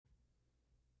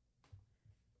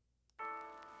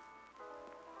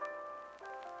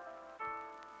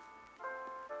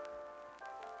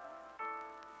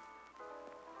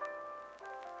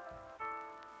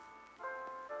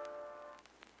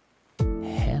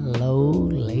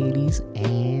ladies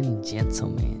and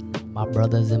gentlemen, my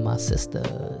brothers and my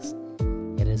sisters.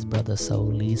 It is Brother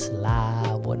Solis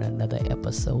live with another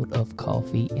episode of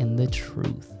Coffee and the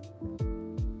Truth.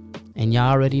 And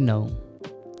y'all already know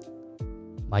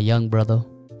my young brother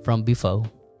from before,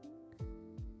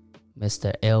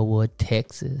 Mr. Elwood,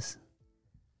 Texas.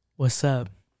 What's up?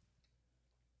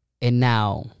 And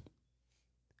now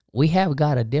we have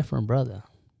got a different brother.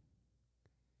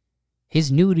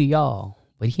 He's new to y'all,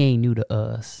 but he ain't new to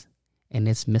us. And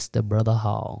it's Mr. Brother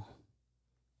Hall.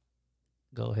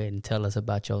 Go ahead and tell us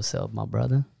about yourself, my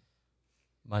brother.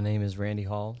 My name is Randy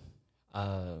Hall.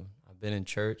 I've been in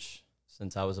church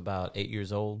since I was about 8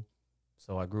 years old.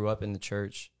 So I grew up in the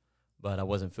church, but I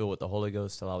wasn't filled with the Holy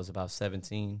Ghost till I was about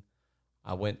 17.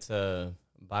 I went to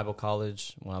Bible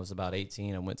college when I was about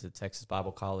 18. I went to Texas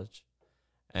Bible College,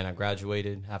 and I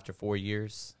graduated after 4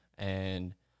 years.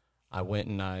 And I went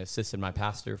and I assisted my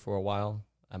pastor for a while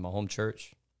at my home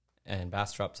church in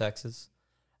Bastrop, Texas,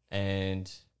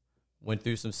 and went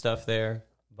through some stuff there,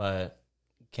 but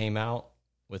came out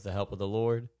with the help of the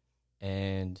Lord.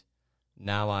 And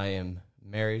now I am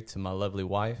married to my lovely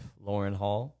wife, Lauren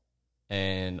Hall,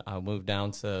 and I moved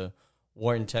down to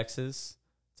Wharton, Texas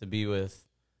to be with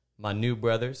my new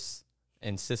brothers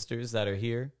and sisters that are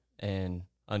here and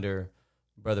under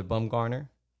Brother Bumgarner.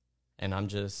 And I'm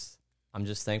just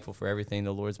thankful for everything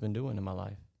the Lord's been doing in my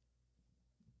life.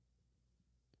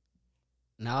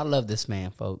 Now, I love this man,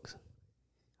 folks.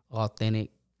 Authentic,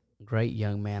 great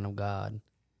young man of God.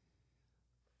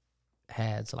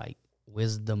 Has, like,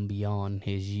 wisdom beyond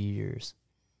his years.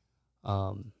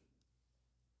 I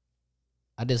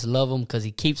just love him because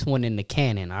he keeps one in the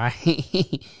cannon, all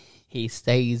right? He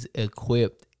stays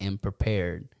equipped and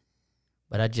prepared.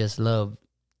 But I just love,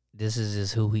 this is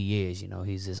just who he is, you know.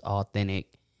 He's just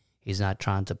authentic. He's not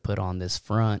trying to put on this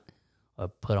front or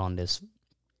put on this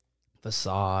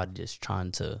facade, just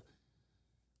trying to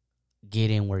get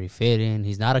in where he fit in.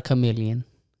 He's not a chameleon.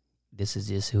 This is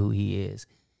just who he is.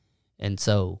 And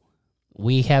so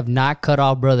we have not cut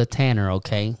off Brother Tanner,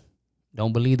 okay?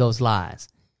 Don't believe those lies.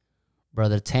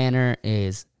 Brother Tanner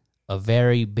is a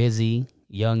very busy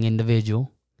young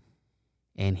individual,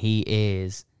 and he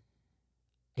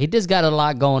just got a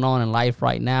lot going on in life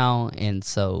right now, and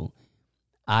so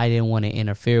I didn't want to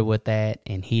interfere with that,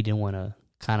 and he didn't want to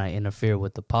kind of interfere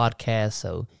with the podcast,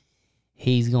 so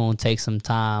he's going to take some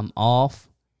time off,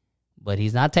 but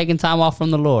he's not taking time off from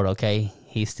the Lord, okay?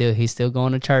 He's still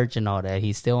going to church and all that.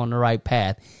 He's still on the right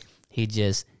path. He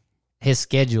just, his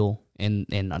schedule and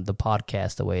the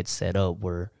podcast, the way it's set up,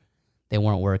 they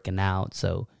weren't working out,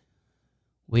 so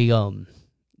we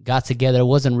got together. It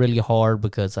wasn't really hard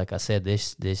because, like I said,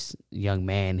 this young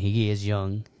man, he is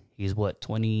young. He's what,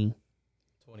 28.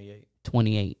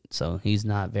 28, so he's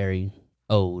not very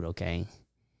old, okay?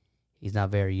 He's not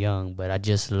very young, but I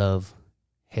just love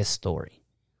his story.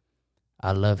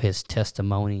 I love his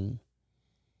testimony.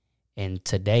 And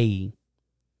today,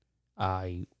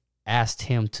 I asked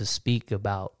him to speak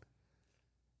about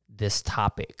this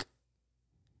topic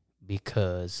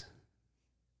because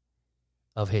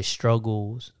of his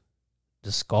struggles,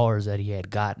 the scars that he had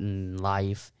gotten in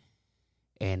life,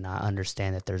 and I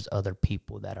understand that there's other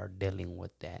people that are dealing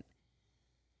with that.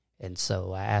 And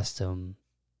so I asked him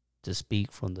to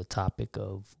speak from the topic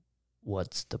of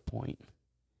what's the point.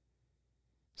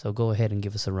 So go ahead and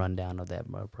give us a rundown of that,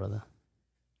 my brother.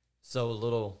 So a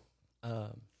little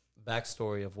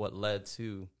backstory of what led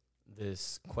to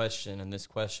this question, and this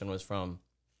question was from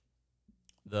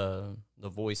the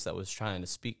voice that was trying to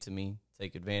speak to me,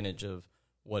 take advantage of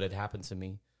what had happened to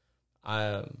me.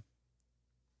 I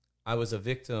was a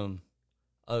victim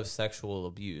of sexual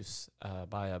abuse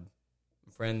by a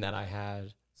friend that I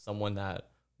had, someone that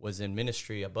was in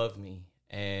ministry above me,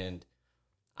 and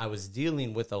I was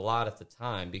dealing with a lot at the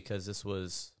time because this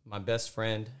was my best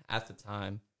friend at the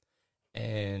time.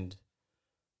 And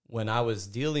when I was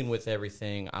dealing with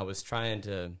everything, I was trying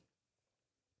to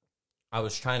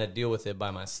deal with it by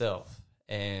myself.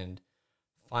 And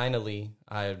finally,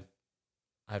 I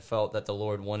felt that the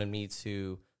Lord wanted me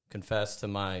to confess to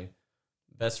my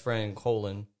best friend,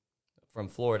 Colin, from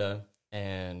Florida.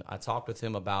 And I talked with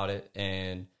him about it,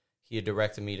 and he had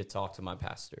directed me to talk to my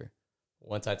pastor.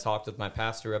 Once I talked with my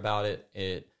pastor about it,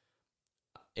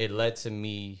 it led to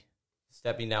me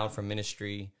stepping down from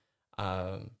ministry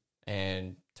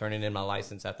and turning in my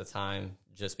license at the time,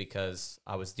 just because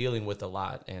I was dealing with a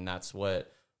lot, and that's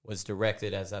what was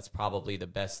directed as that's probably the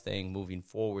best thing moving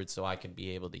forward so I could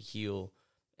be able to heal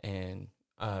and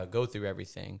go through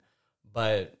everything.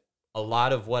 But a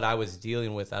lot of what I was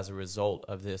dealing with as a result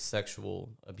of this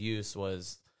sexual abuse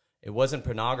it wasn't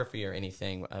pornography or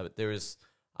anything. There was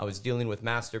I was dealing with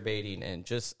masturbating and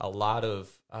just a lot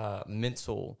of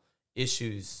mental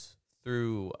issues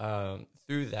through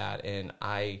that, and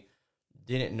I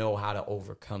didn't know how to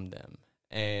overcome them.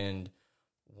 And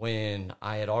when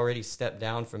I had already stepped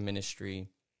down from ministry,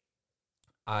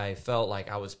 I felt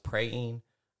like I was praying,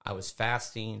 I was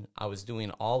fasting, I was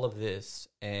doing all of this,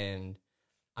 and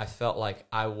I felt like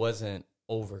I wasn't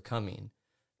overcoming,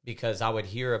 because I would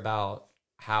hear about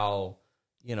how,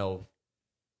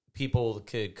 people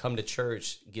could come to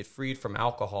church, get freed from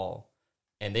alcohol,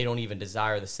 and they don't even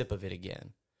desire the sip of it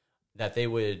again. That they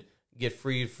would get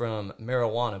freed from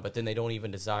marijuana, but then they don't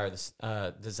even desire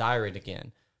it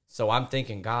again. So I'm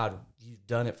thinking, God, you've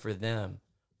done it for them.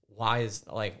 Why?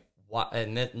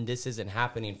 And this isn't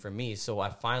happening for me. So I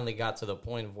finally got to the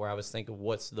point of where I was thinking,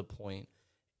 what's the point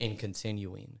in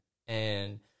continuing?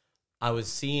 And I was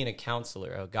seeing a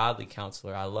counselor, a godly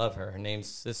counselor. I love her. Her name's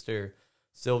Sister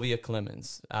Sylvia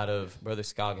Clemens out of Brother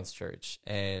Scoggins Church.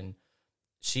 And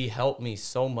she helped me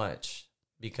so much,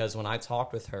 because when I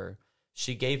talked with her,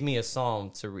 she gave me a psalm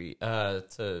to read.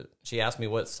 She asked me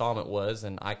what psalm it was,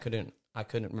 and I couldn't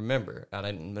remember. I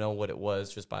didn't know what it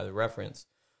was just by the reference.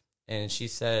 And she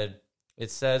said,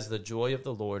 it says, the joy of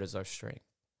the Lord is our strength.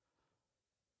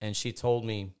 And she told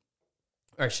me,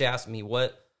 or she asked me,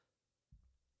 what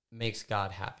makes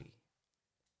God happy?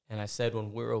 And I said,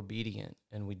 when we're obedient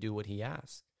and we do what he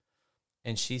asks.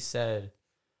 And she said,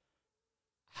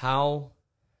 how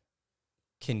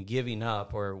can giving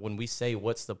up, or when we say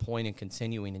what's the point in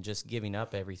continuing and just giving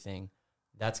up everything,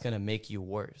 that's going to make you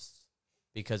worse.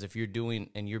 Because if you're doing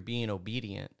and you're being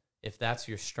obedient, if that's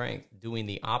your strength, doing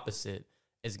the opposite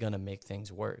is going to make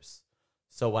things worse.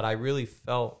 So what I really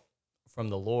felt from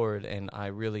the Lord, and I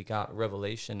really got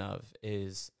revelation of,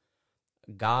 is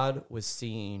God was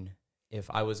seeing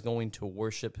if I was going to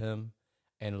worship him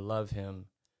and love him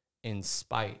in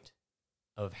spite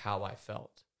of how I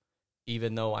felt.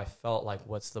 Even though I felt like,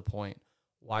 what's the point?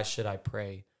 Why should I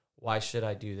pray? Why should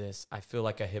I do this? I feel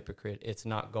like a hypocrite. It's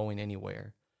not going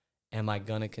anywhere. Am I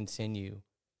going to continue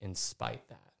in spite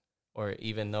that? Or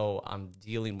even though I'm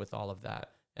dealing with all of that,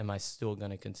 am I still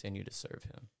going to continue to serve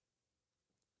him?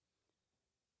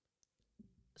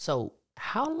 So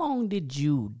how long did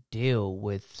you deal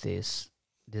with this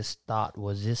thought?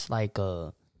 Was this like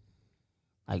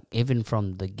even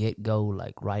from the get-go,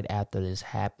 like right after this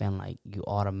happened, like you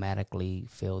automatically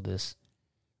feel this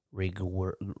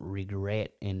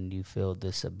regret and you feel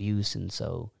this abuse? And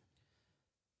so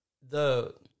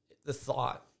the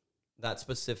thought, that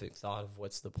specific thought of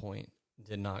what's the point,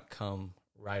 did not come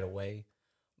right away,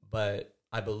 but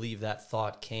I believe that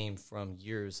thought came from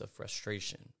years of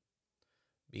frustration,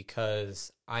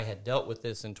 because I had dealt with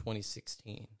this in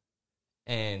 2016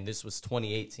 and this was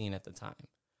 2018 at the time.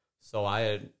 So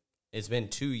it's been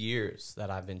 2 years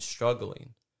that I've been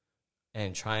struggling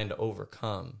and trying to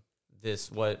overcome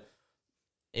this, what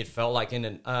it felt like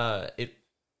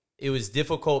it was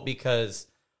difficult, because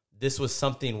this was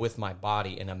something with my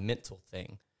body and a mental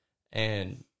thing.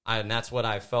 And that's what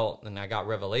I felt, and I got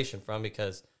revelation from,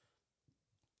 because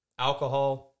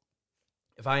alcohol,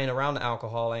 if I ain't around the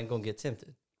alcohol, I ain't going to get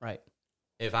tempted. right.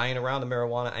 If I ain't around the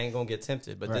marijuana, I ain't going to get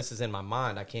tempted. But Right. This is in my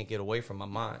mind. I can't get away from my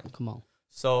mind. Come on.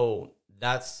 So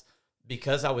that's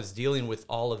because I was dealing with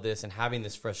all of this and having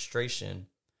this frustration.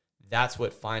 That's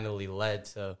what finally led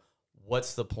to,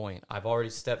 what's the point? I've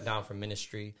already stepped down from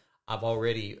ministry. I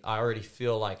already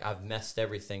feel like I've messed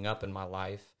everything up in my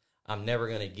life. I'm never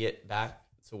going to get back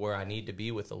to where I need to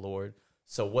be with the Lord.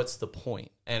 So what's the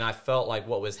point? And I felt like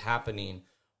what was happening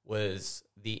was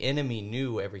the enemy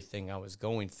knew everything I was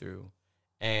going through.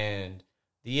 And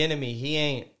the enemy,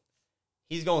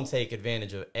 he's going to take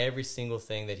advantage of every single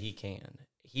thing that he can.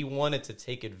 He wanted to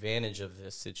take advantage of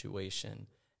this situation,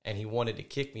 and he wanted to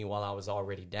kick me while I was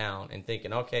already down, and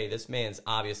thinking, okay, this man's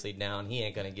obviously down. He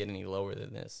ain't going to get any lower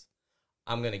than this.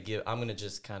 I'm going to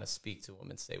just kind of speak to him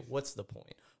and say, what's the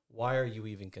point? Why are you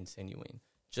even continuing?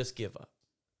 Just give up.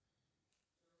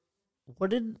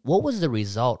 What was the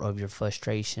result of your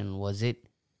frustration? Was it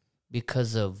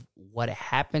because of what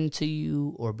happened to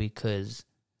you, or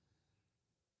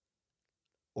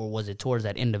was it towards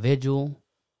that individual?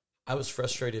 I was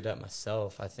frustrated at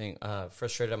myself. I think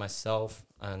frustrated at myself,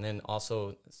 and then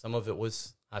also some of it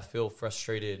was, I feel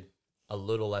frustrated a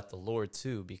little at the Lord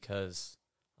too, because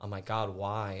I'm like, God,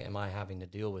 why am I having to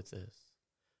deal with this?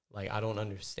 Like, I don't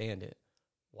understand it.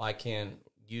 Why can't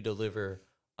you deliver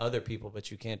other people, but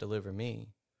you can't deliver me?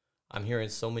 I'm hearing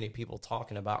so many people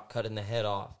talking about cutting the head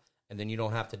off, and then you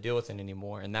don't have to deal with it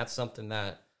anymore. And that's something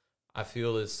that I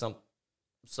feel is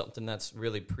something that's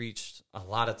really preached a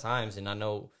lot of times. And I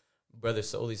know Brother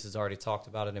Solis has already talked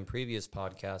about it in previous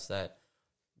podcasts, that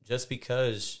just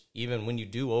because even when you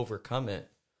do overcome it,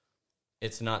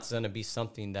 it's not going to be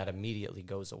something that immediately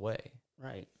goes away.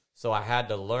 Right. So I had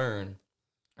to learn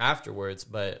afterwards,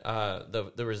 but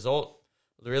the result,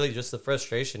 really just the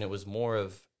frustration, it was more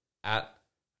of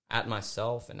at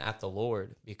myself and at the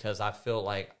Lord, because I felt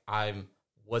like I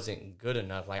wasn't good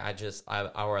enough, like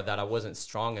or that I wasn't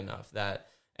strong enough,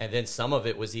 and then some of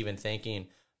it was even thinking,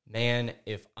 man,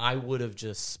 if I would have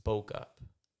just spoke up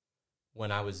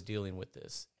when I was dealing with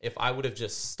this, if I would have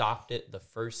just stopped it the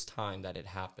first time that it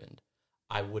happened,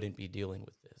 I wouldn't be dealing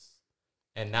with this.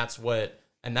 And that's what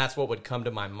would come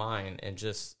to my mind, and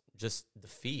just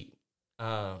defeat.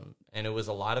 And it was,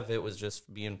 a lot of it was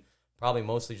just being probably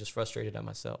mostly just frustrated at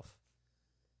myself.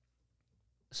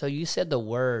 So you said the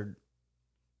word,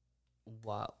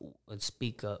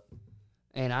 speak up.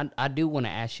 And I do want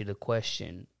to ask you the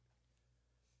question,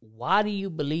 why do you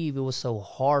believe it was so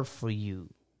hard for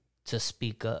you to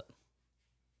speak up?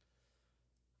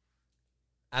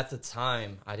 At the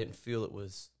time, I didn't feel it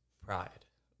was pride,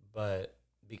 but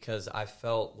because I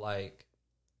felt like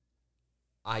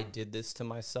I did this to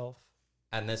myself,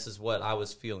 and this is what I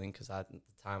was feeling, because at the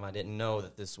time I didn't know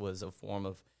that this was a form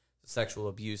of sexual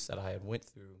abuse that I had went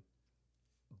through.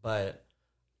 But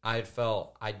I had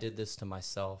felt, I did this to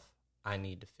myself, I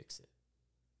need to fix it.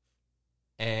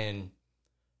 And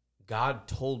God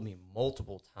told me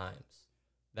multiple times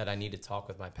that I need to talk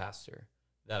with my pastor,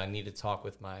 that I need to talk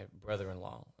with my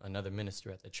brother-in-law, another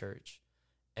minister at the church.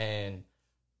 And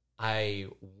I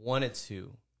wanted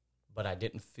to, but I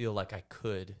didn't feel like I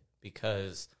could,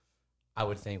 because I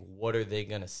would think, what are they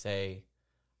going to say?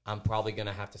 I'm probably going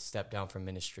to have to step down from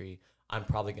ministry. I'm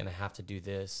probably going to have to do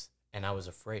this. And I was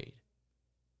afraid.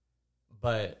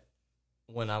 But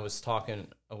when I was talking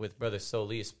with Brother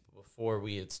Solis before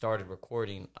we had started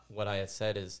recording, what I had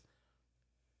said is,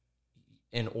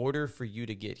 in order for you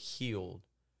to get healed,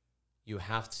 you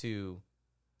have to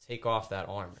take off that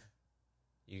armor.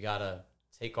 You got to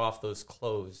take off those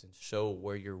clothes and show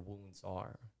where your wounds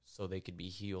are so they could be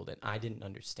healed. And I didn't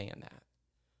understand that.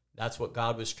 That's what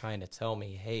God was trying to tell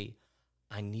me. Hey,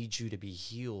 I need you to be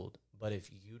healed. But if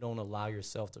you don't allow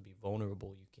yourself to be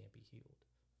vulnerable, you can't be healed.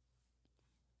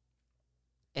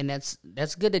 And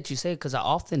that's good that you say, because I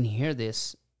often hear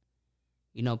this.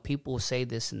 You know, people say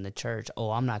this in the church.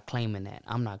 Oh, I'm not claiming that.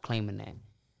 I'm not claiming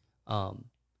that.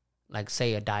 Like,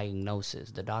 say a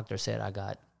diagnosis. The doctor said I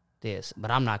got this,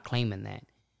 but I'm not claiming that.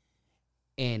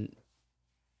 And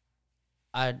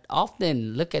I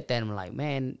often look at that and I'm like,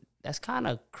 man, that's kind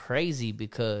of crazy,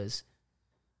 because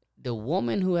the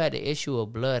woman who had the issue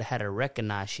of blood had to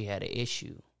recognize she had an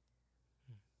issue.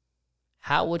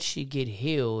 How would she get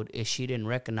healed if she didn't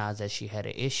recognize that she had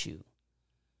an issue?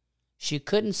 She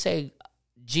couldn't say,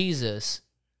 Jesus,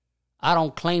 I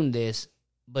don't claim this,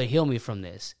 but heal me from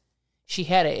this. She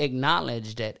had to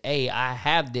acknowledge that, hey, I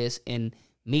have this, and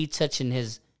me touching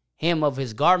hem of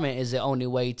his garment is the only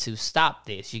way to stop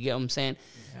this. You get what I'm saying?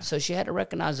 Yeah. So she had to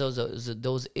recognize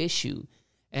those issues.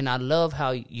 And I love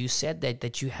how you said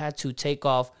that you had to take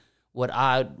off what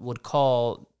I would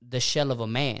call the shell of a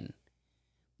man,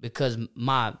 because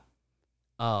my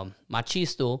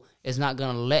chisto is not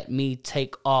going to let me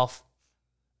take off.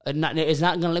 It's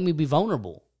not going to let me be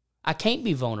vulnerable. I can't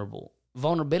be vulnerable.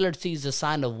 Vulnerability is a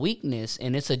sign of weakness,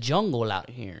 and it's a jungle out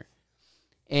here.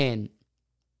 And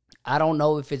I don't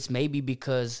know if it's maybe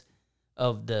because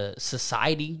of the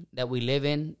society that we live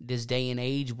in this day and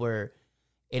age, where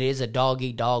it is a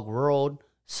dog-eat-dog world,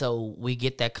 so we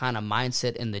get that kind of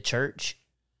mindset in the church,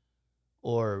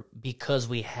 or because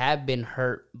we have been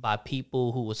hurt by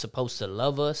people who were supposed to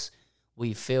love us,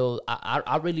 we feel,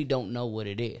 I really don't know what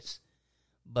it is.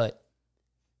 But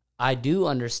I do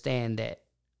understand that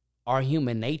our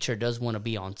human nature does want to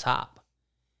be on top.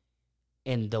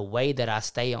 And the way that I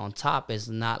stay on top is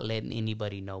not letting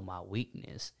anybody know my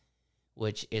weakness,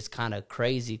 which is kind of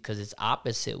crazy, because it's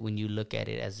opposite when you look at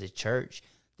it as a church.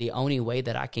 The only way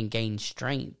that I can gain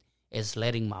strength is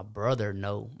letting my brother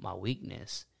know my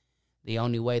weakness. The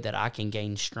only way that I can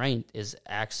gain strength is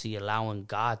actually allowing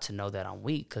God to know that I'm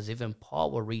weak, because even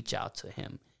Paul will reach out to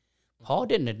him. Paul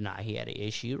didn't deny he had an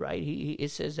issue, right?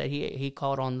 It says that he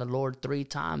called on the Lord 3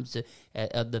 times,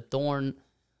 the thorn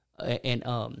in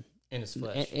his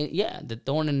flesh. The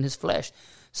thorn in his flesh.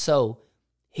 So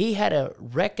he had to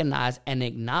recognize and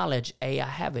acknowledge, hey, I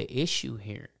have an issue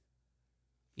here.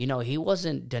 You know, he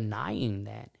wasn't denying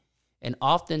that. And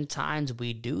oftentimes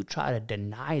we do try to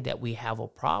deny that we have a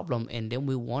problem, and then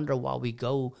we wonder why we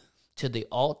go to the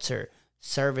altar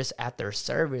service after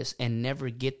service and never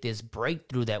get this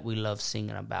breakthrough that we love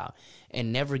singing about,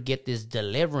 and never get this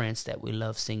deliverance that we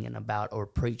love singing about or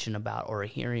preaching about or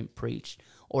hearing preached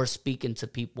or speaking to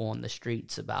people on the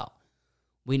streets about.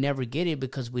 We never get it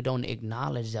because we don't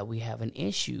acknowledge that we have an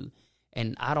issue.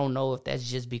 And I don't know if that's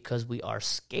just because we are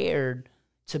scared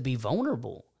to be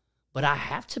vulnerable, but I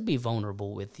have to be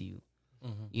vulnerable with you.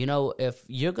 Mm-hmm. You know, if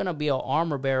you're going to be an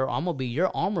armor bearer, I'm going to be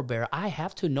your armor bearer. I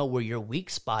have to know where your weak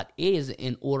spot is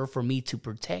in order for me to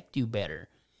protect you better,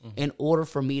 in order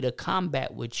for me to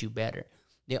combat with you better.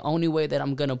 The only way that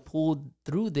I'm going to pull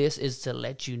through this is to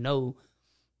let you know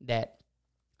that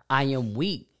I am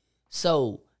weak.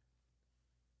 So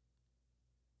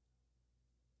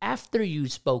after you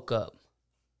spoke up,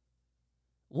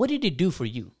 what did it do for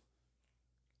you?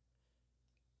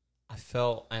 I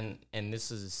felt, and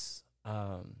this is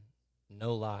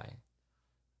no lie,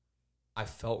 I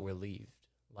felt relieved.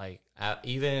 Like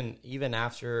even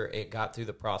after it got through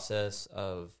the process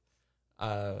of,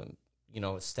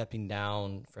 stepping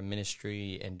down from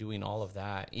ministry and doing all of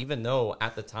that, even though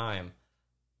at the time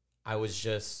I was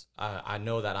just, I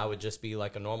know that I would just be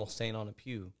like a normal saint on a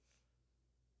pew.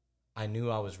 I knew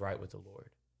I was right with the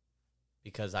Lord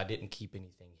because I didn't keep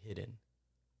anything hidden.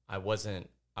 I wasn't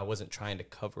trying to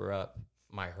cover up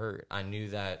my hurt. I knew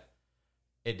that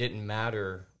it didn't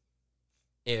matter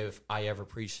if I ever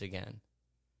preached again.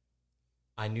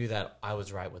 I knew that I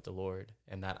was right with the Lord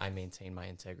and that I maintained my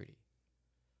integrity.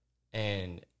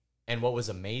 And what was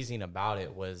amazing about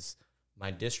it was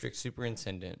my district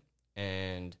superintendent,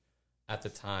 and at the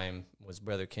time was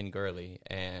Brother Ken Gurley,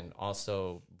 and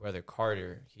also Brother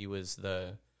Carter. He was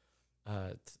the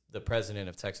president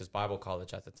of Texas Bible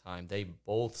College at the time. They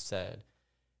both said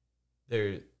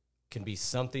there can be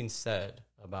something said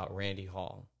about Randy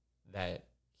Hall, that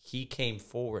he came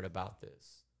forward about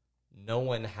this. No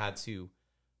one had to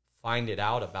find it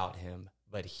out about him,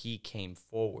 but he came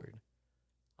forward.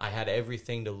 I had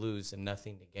everything to lose and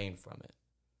nothing to gain from it,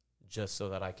 just so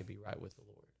that I could be right with the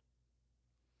Lord.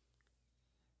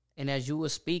 And as you were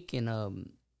speaking,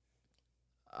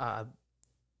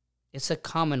 it's a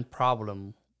common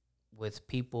problem with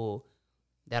people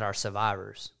that are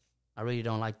survivors. I really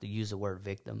don't like to use the word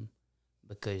victim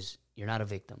because you're not a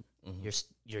victim. Mm-hmm.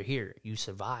 You're here. You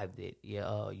survived it.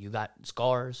 You got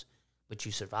scars, but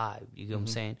you survived. You get what I'm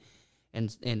saying?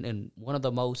 And one of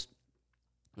the most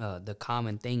the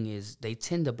common thing is they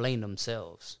tend to blame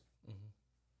themselves. Mm-hmm.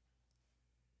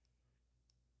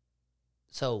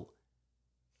 So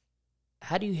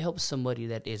how do you help somebody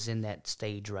that is in that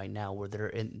stage right now where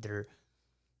they're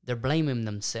blaming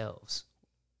themselves?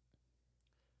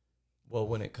 Well,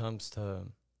 when it comes to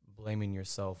blaming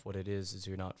yourself, what it is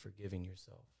you're not forgiving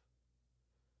yourself.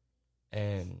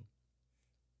 And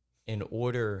in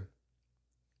order,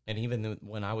 and even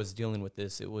when I was dealing with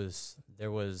this,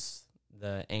 there was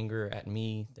the anger at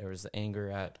me, there was the anger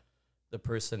at the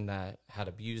person that had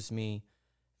abused me,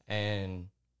 and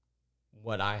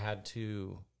what I had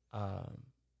to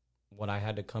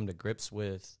come to grips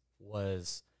with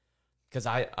was, because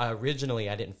I originally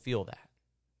didn't feel that,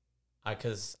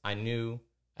 because I knew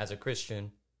as a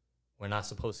Christian we're not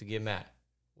supposed to get mad,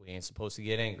 we ain't supposed to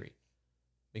get angry,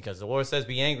 because the Lord says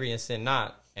be angry and sin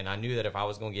not, and I knew that if I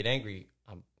was going to get angry,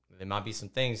 there might be some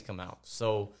things come out,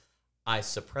 so I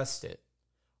suppressed it.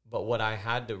 But what I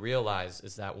had to realize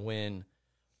is that when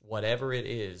whatever it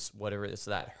is, whatever it's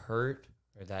that hurt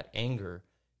or that anger,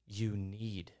 you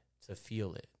need to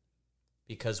feel it.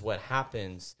 Because what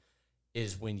happens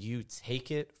is when you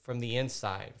take it from the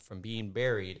inside, from being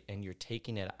buried, and you're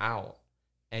taking it out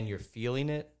and you're feeling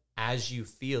it, as you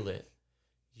feel it,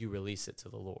 you release it to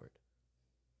the Lord.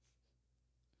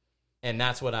 And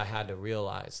that's what I had to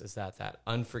realize, is that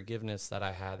unforgiveness that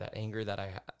I had, that anger that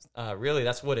I had, really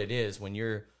that's what it is when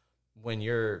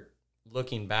you're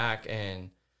looking back and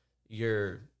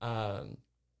you're,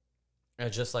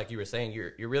 just like you were saying,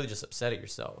 you're really just upset at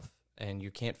yourself and you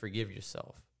can't forgive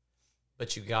yourself.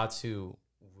 But you got to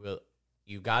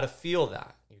feel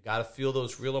that. You got to feel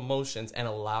those real emotions and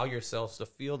allow yourself to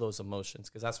feel those emotions,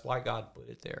 because that's why God put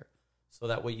it there, so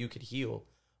that way you could heal.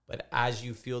 But as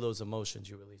you feel those emotions,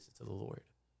 you release it to the Lord.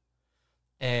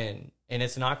 And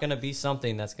it's not going to be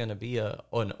something that's going to be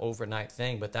an overnight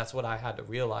thing, but that's what I had to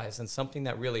realize. And something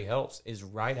that really helps is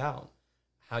write out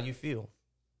how you feel.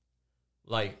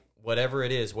 Like, whatever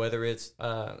it is, whether it's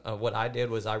what I did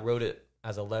was I wrote it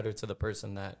as a letter to the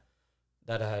person that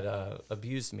had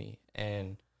abused me.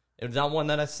 And it was not one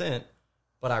that I sent,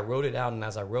 but I wrote it out. And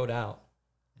as I wrote out,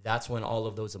 that's when all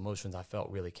of those emotions I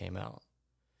felt really came out.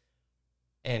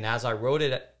 And as I wrote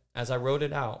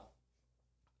it out,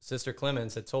 Sister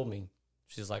Clemens had told me,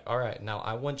 she's like, all right, now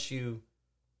I want you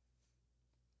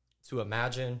to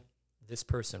imagine this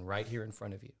person right here in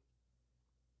front of you.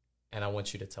 And I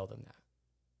want you to tell them that.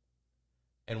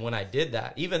 And when I did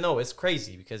that, even though it's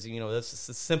crazy because, you know, that's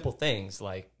just simple things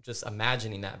like just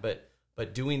imagining that,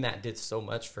 but doing that did so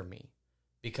much for me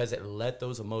because it let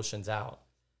those emotions out.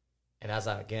 And as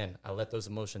I let those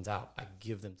emotions out, I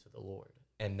give them to the Lord.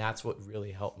 And that's what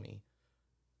really helped me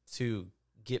to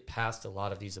get past a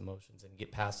lot of these emotions and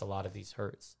get past a lot of these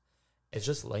hurts. It's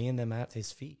just laying them at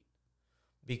his feet.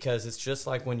 Because it's just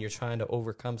like when you're trying to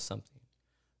overcome something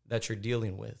that you're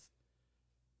dealing with.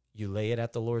 You lay it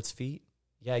at the Lord's feet.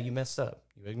 Yeah, you messed up.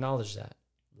 You acknowledge that.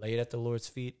 Lay it at the Lord's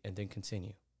feet and then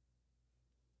continue.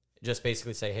 Just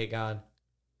basically say, hey, God,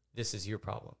 this is your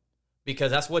problem.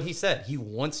 Because that's what he said. He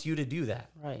wants you to do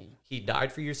that. Right. He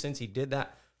died for your sins. He did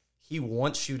that. He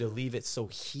wants you to leave it so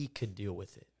he could deal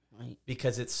with it. Right.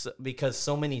 Because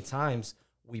so many times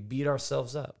we beat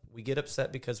ourselves up. We get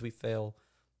upset because we fail.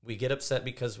 We get upset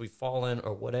because we've fallen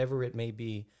or whatever it may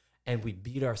be. And we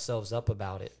beat ourselves up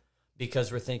about it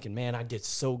because we're thinking, man, I did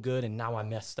so good and now I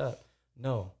messed up.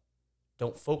 No,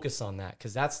 don't focus on that.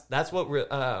 Cause that's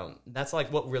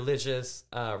like what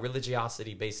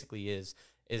religiosity basically is,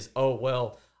 oh,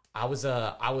 well, I was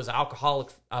alcoholic.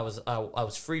 I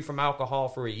was free from alcohol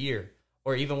for a year.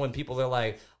 Or even when people are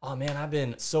like, oh man, I've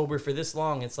been sober for this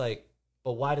long. It's like,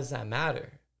 but why does that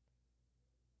matter?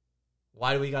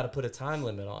 Why do we got to put a time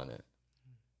limit on it?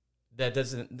 That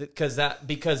doesn't,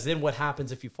 because then what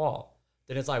happens if you fall?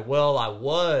 Then it's like, well, I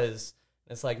was.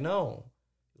 It's like, no,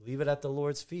 leave it at the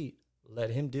Lord's feet.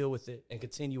 Let him deal with it and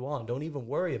continue on. Don't even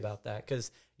worry about that because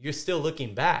you're still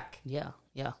looking back. Yeah,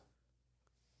 yeah.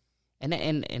 And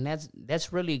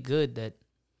that's really good that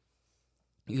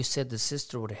you said the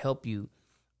sister would help you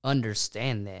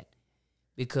understand that,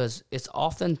 because it's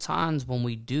oftentimes when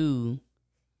we do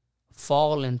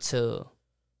fall into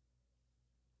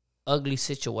ugly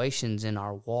situations in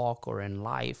our walk or in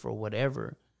life or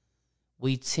whatever,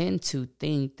 we tend to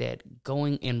think that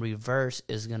going in reverse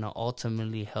is going to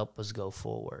ultimately help us go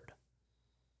forward.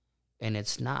 And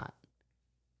it's not.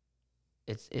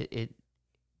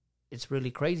 It's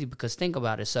really crazy because think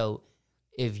about it. So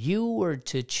if you were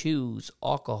to choose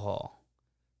alcohol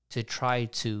to try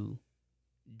to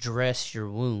dress your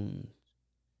wound,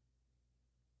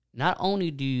 not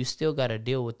only do you still got to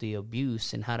deal with the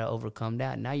abuse and how to overcome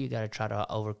that, now you got to try to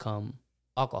overcome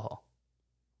alcohol.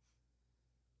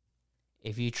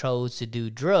 If you chose to do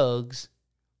drugs,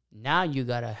 now you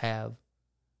got to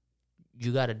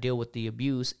deal with the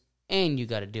abuse and you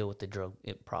got to deal with the drug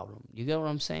problem. You get what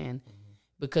I'm saying? Mm-hmm.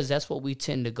 Because that's what we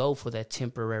tend to go for, that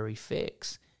temporary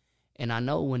fix. And I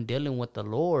know when dealing with the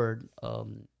Lord,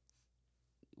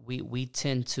 we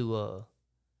tend to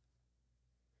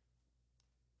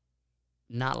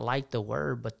not like the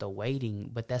word, but the waiting.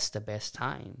 But that's the best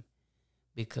time,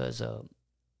 because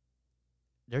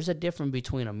there's a difference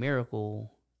between a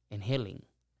miracle and healing.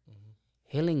 Mm-hmm.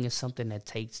 Healing is something that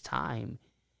takes time,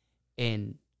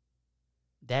 and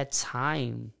that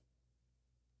time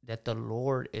that the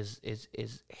Lord is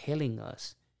healing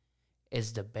us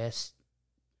is the best,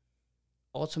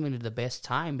 ultimately the best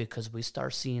time, because we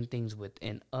start seeing things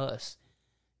within us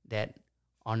that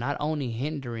are not only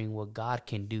hindering what God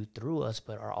can do through us,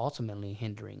 but are ultimately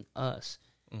hindering us.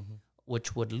 Mm-hmm.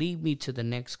 Which would lead me to the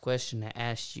next question to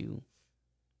ask you.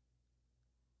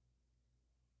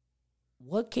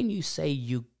 What can you say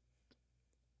you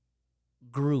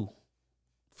grew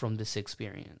from this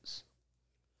experience?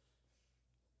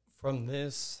 From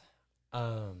this,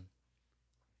 I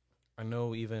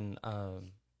know even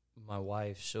my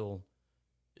wife, she's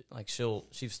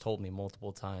told me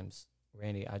multiple times,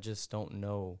 Randy, I just don't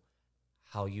know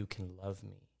how you can love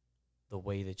me the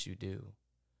way that you do.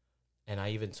 And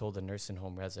I even told the nursing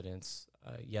home residents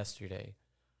yesterday,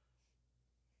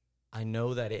 I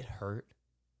know that it hurt.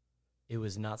 It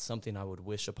was not something I would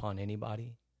wish upon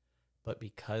anybody, but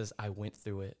because I went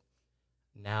through it,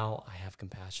 now I have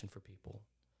compassion for people.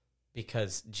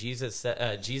 Because Jesus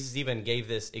even gave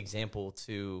this example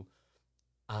to,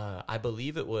 I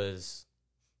believe it was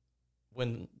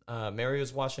when Mary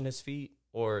was washing his feet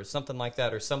or something like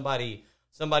that, or somebody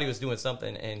was doing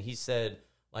something, and he said,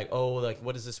 like, oh, like,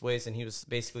 what is this waste? And he was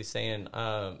basically saying,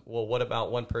 well, what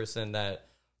about one person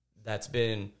that's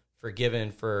been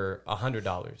forgiven for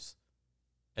 $100,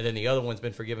 and then the other one's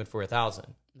been forgiven for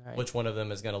 1,000? Right. Which one of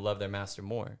them is going to love their master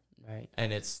more? Right.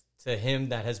 And it's to him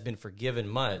that has been forgiven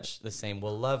much, the same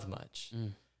will love much.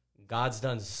 Mm. God's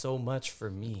done so much for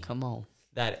me. Come on.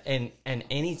 That and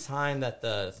any time that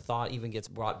the thought even gets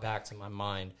brought back to my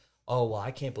mind, oh, well,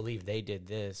 I can't believe they did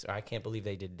this, or I can't believe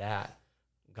they did that,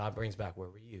 God brings back, where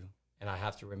were you? And I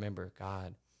have to remember,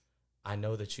 God, I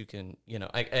know that you can,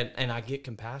 and I get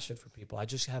compassion for people. I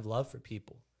just have love for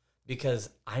people, because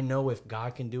I know if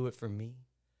God can do it for me,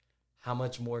 how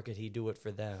much more could he do it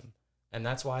for them? And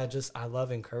that's why I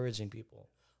love encouraging people,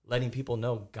 letting people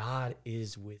know God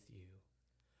is with you.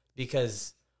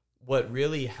 Because what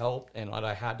really helped and what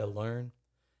I had to learn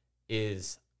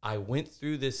is I went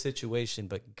through this situation,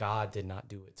 but God did not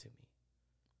do it to me.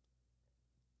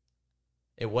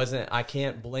 I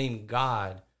can't blame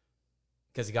God,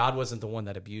 because God wasn't the one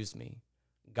that abused me.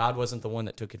 God wasn't the one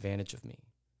that took advantage of me.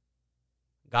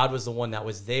 God was the one that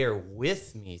was there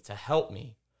with me to help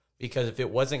me. Because if it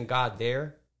wasn't God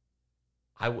there,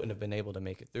 I wouldn't have been able to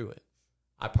make it through it.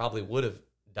 I probably would have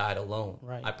died alone.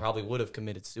 Right. I probably would have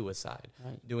committed suicide,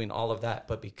 doing all of that.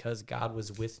 But because God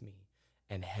was with me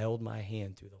and held my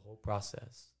hand through the whole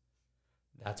process,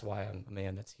 that's why I'm a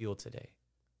man that's healed today.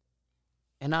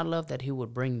 And I love that he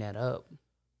would bring that up,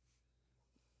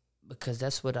 because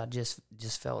that's what I just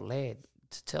felt led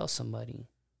to tell somebody.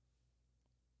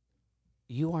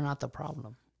 You are not the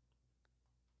problem.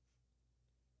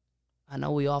 I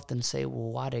know we often say,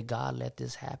 well, why did God let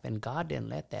this happen? God didn't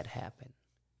let that happen.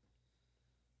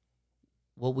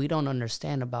 What we don't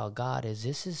understand about God is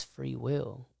this is free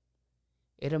will.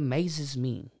 It amazes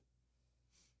me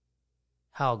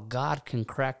how God can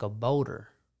crack a boulder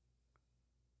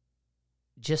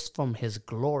just from his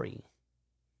glory.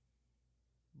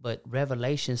 But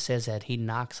Revelation says that he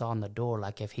knocks on the door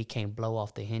like if he can't blow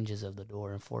off the hinges of the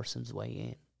door and force his way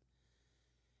in.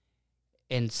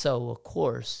 And so, of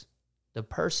course, the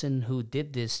person who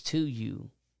did this to you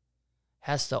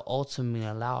has to ultimately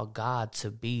allow God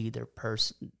to be their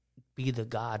person, be the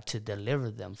God to deliver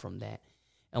them from that.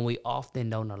 And we often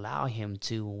don't allow him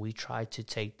to when we try to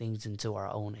take things into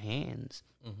our own hands.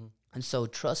 Mm-hmm. And so,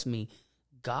 trust me,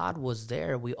 God was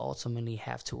there. We ultimately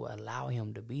have to allow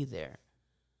him to be there.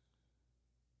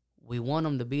 We want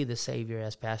him to be the Savior,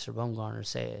 as Pastor Baumgartner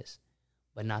says,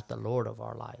 but not the Lord of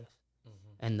our life.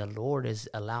 Mm-hmm. And the Lord is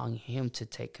allowing him to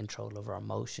take control of our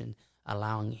emotion,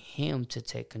 allowing him to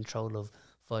take control of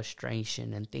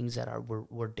frustration and things that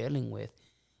we're dealing with.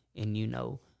 And, you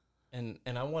know. And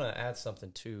I want to add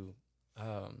something, too.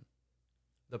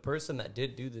 The person that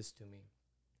did do this to me,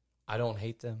 I don't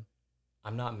hate them.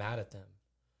 I'm not mad at them.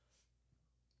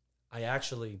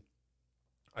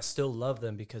 I still love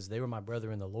them because they were my brother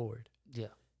in the Lord. Yeah.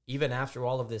 Even after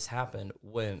all of this happened,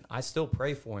 when I still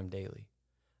pray for him daily.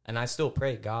 And I still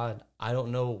pray, God, I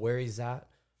don't know where he's at,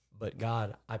 but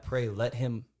God, I pray, let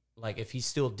him, like, if he's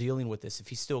still dealing with this, if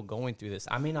he's still going through this,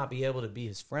 I may not be able to be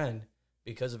his friend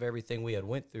because of everything we had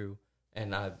went through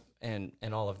and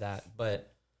all of that.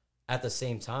 But at the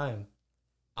same time,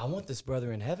 I want this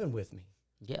brother in heaven with me.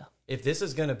 Yeah. If this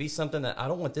is going to be something I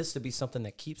don't want this to be something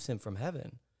that keeps him from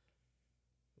heaven.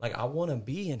 Like, I want to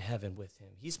be in heaven with him.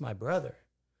 He's my brother.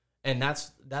 And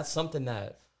that's something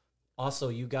that also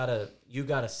you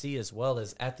gotta see as well,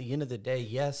 as at the end of the day,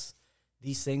 yes,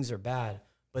 these things are bad,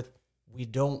 but we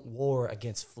don't war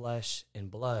against flesh and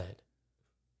blood,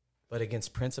 but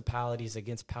against principalities,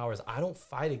 against powers. I don't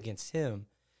fight against him.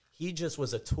 He just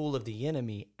was a tool of the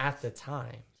enemy at the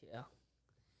time. Yeah.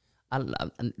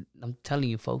 I'm telling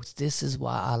you, folks, this is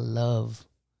why I love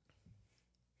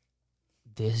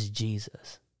this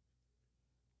Jesus.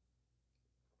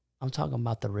 I'm talking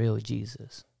about the real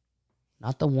Jesus,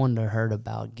 not the one that heard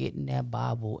about. Getting that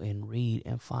Bible and read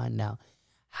and find out,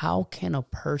 how can a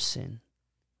person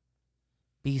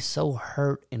be so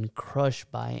hurt and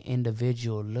crushed by an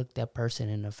individual, look that person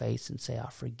in the face and say, I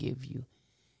forgive you,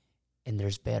 and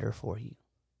there's better for you.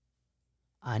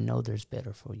 I know there's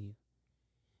better for you,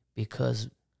 because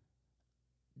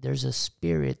there's a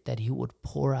spirit that he would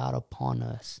pour out upon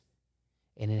us,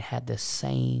 and it had the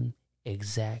same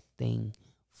exact thing.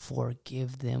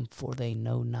 Forgive them, for they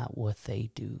know not what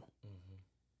they do. Mm-hmm.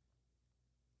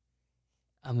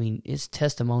 I mean, it's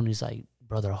testimonies like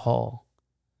Brother Hall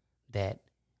that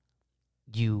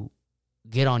you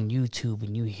get on YouTube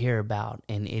and you hear about,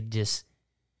 and it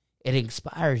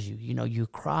inspires you. You know, you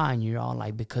cry and you're all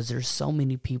like, because there's so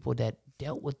many people that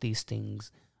dealt with these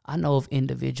things. I know of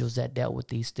individuals that dealt with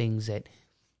these things that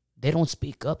they don't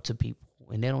speak up to people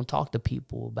and they don't talk to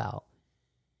people about.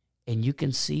 And you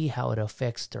can see how it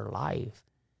affects their life.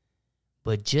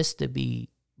 But just to be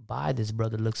by this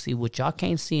brother, look, see, what y'all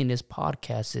can't see in this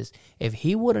podcast is, if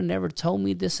he would have never told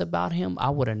me this about him, I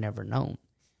would have never known.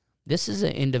 This is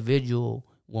an individual,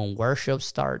 when worship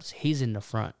starts, he's in the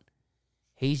front.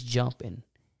 He's jumping.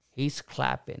 He's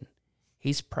clapping.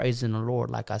 He's praising the Lord.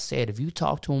 Like I said, if you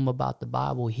talk to him about the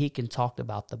Bible, he can talk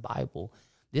about the Bible.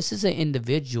 This is an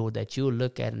individual that you'll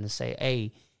look at and say,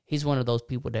 hey, he's one of those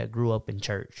people that grew up in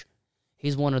church.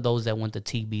 He's one of those that went to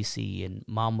TBC and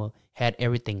mama had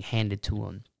everything handed to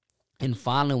him. And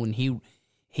finally, when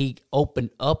he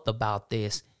opened up about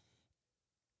this,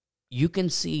 you can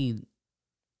see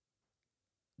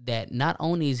that not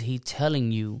only is he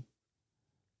telling you,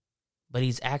 but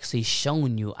he's actually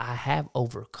showing you, I have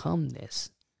overcome this.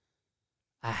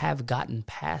 I have gotten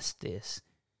past this.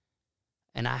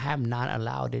 And I have not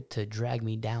allowed it to drag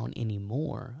me down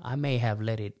anymore. I may have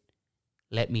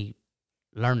let me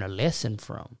learn a lesson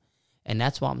from. And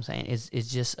that's what I'm saying. It's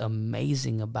just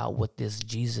amazing about what this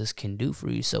Jesus can do for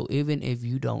you. So even if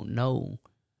you don't know,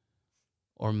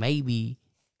 or maybe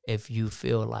if you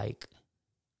feel like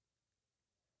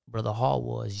Brother Hall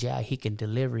was, yeah, he can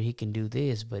deliver, he can do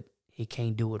this, but he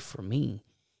can't do it for me.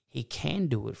 He can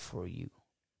do it for you.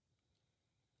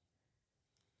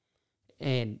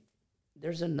 And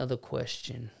there's another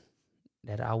question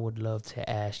that I would love to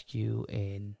ask you,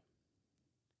 and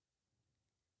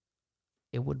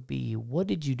it would be, what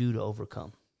did you do to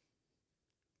overcome?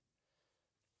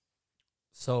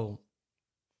 So,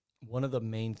 one of the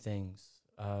main things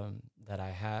that I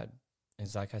had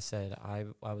is, like I said,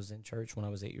 I was in church when I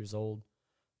was 8 years old,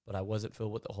 but I wasn't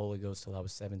filled with the Holy Ghost till I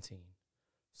was 17.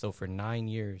 So for 9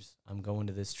 years, I'm going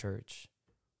to this church.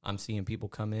 I'm seeing people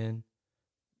come in,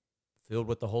 filled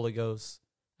with the Holy Ghost,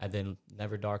 and then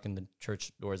never darken the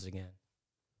church doors again.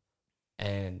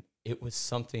 And it was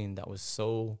something that was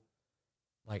so,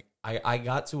 like, I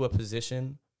got to a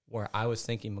position where I was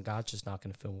thinking, my God's just not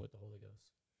going to fill me with the Holy Ghost.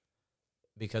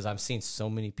 Because I've seen so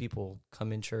many people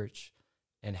come in church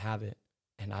and have it,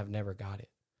 and I've never got it.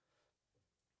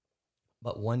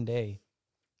 But one day,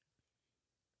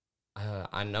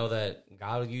 I know that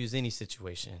God will use any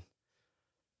situation.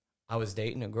 I was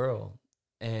dating a girl,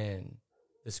 and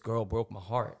this girl broke my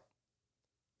heart.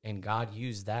 And God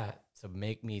used that to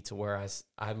make me to where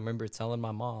I remember telling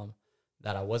my mom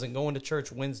that I wasn't going to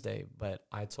church Wednesday, but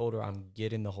I told her I'm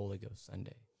getting the Holy Ghost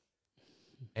Sunday.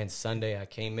 And Sunday I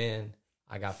came in,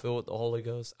 I got filled with the Holy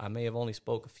Ghost. I may have only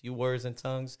spoke a few words in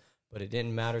tongues, but it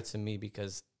didn't matter to me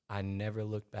because I never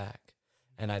looked back.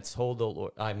 And I told the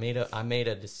Lord, I made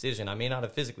a decision. I may not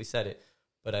have physically said it,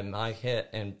 but in my head,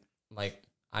 and like,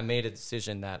 I made a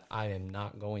decision that I am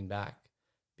not going back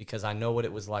because I know what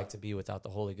it was like to be without the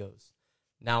Holy Ghost.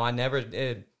 Now, I never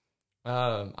did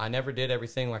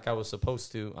everything like I was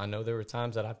supposed to. I know there were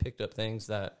times that I picked up things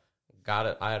that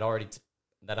I had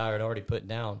already put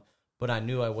down, but I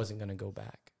knew I wasn't going to go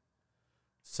back.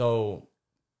 So,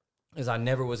 as I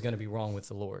never was going to be wrong with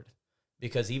the Lord,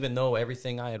 because even though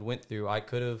everything I had went through, I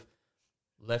could have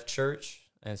left church,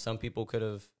 and some people could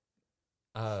have,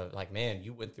 like, man,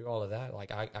 you went through all of that.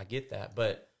 Like, I get that,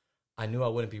 but I knew I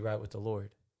wouldn't be right with the Lord.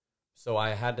 So I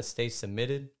had to stay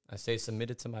submitted. I stayed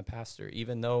submitted to my pastor,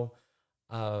 even though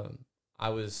I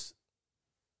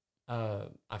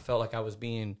felt like I was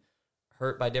being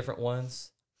hurt by different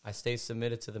ones. I stayed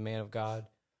submitted to the man of God,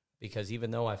 because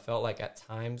even though I felt like at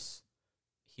times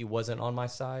he wasn't on my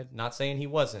side, not saying he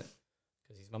wasn't,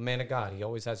 because he's my man of God. He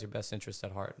always has your best interest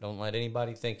at heart. Don't let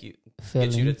anybody get you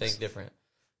to think different.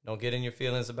 Don't get in your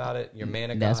feelings about it. Your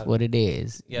man of God. That's what it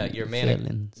is. Yeah, your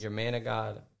man of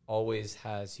God always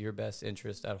has your best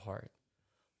interest at heart.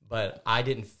 But I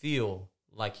didn't feel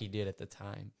like he did at the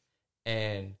time.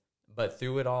 But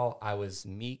through it all, I was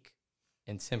meek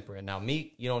and temperate. Now,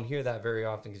 meek, you don't hear that very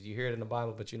often because you hear it in the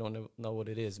Bible, but you don't know what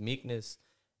it is. Meekness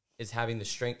is having the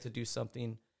strength to do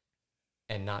something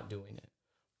and not doing it.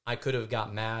 I could have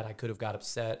got mad. I could have got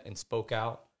upset and spoke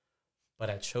out, but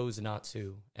I chose not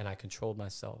to, and I controlled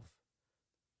myself.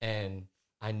 And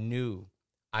I knew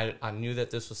that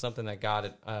this was something that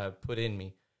God had put in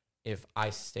me. If I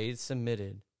stayed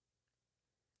submitted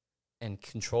and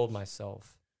controlled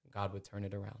myself, God would turn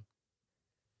it around.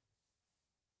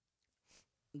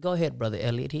 Go ahead, Brother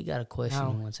Elliot. He got a question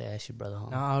he wants to ask you, Brother Hall.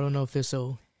 Now, I don't know if this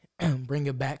will bring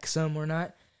it back some or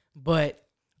not, but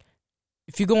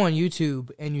if you go on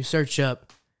YouTube and you search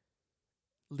up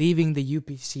leaving the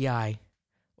UPCI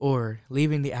or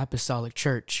leaving the Apostolic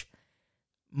Church,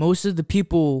 most of the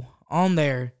people on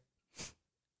there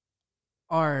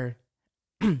are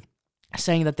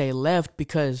saying that they left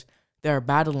because they're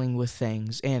battling with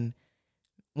things. And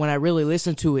when I really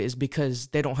listen to it, is because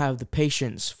they don't have the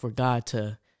patience for God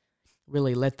to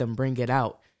really let them bring it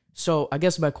out. So I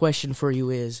guess my question for you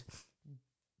is,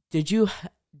 did you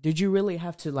really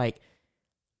have to, like,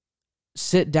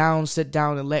 sit down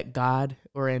and let God,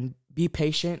 and be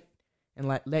patient and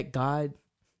let God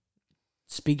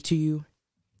speak to you?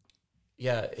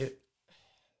 Yeah,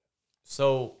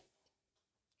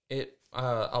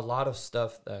 a lot of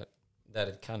stuff that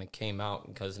it kind of came out,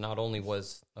 because not only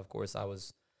was, of course, I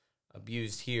was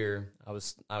abused here,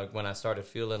 when I started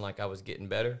feeling like I was getting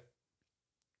better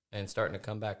and starting to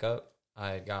come back up,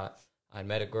 I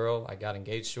met a girl, I got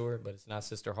engaged to her, but it's not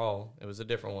Sister Hall. It was a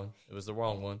different one. It was the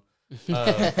wrong one.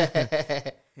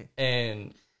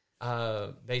 And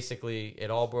basically,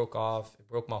 it all broke off. It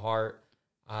broke my heart.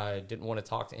 I didn't want to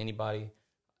talk to anybody.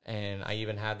 And I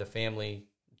even had the family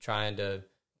trying to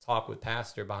talk with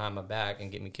pastor behind my back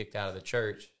and get me kicked out of the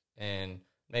church. And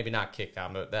maybe not kicked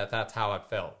out, but that's how I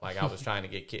felt. Like I was trying to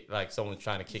get kicked, like someone was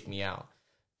trying to kick me out.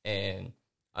 And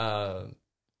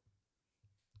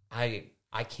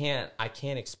I can't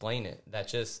explain it. That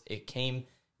just it came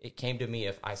to me.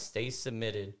 If I stay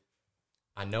submitted,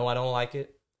 I know I don't like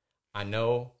it. I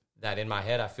know that in my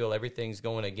head I feel everything's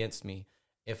going against me.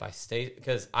 If I stay,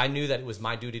 because I knew that it was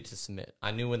my duty to submit.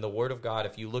 I knew in the Word of God,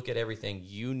 if you look at everything,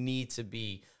 you need to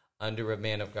be under a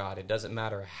man of God. It doesn't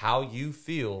matter how you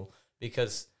feel,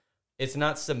 because it's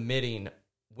not submitting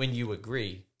when you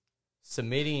agree.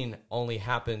 Submitting only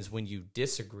happens when you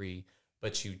disagree,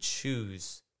 but you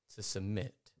choose to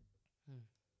submit.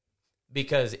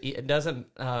 Because it doesn't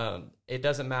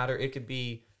matter. It could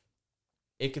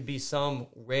be some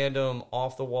random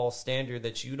off the wall standard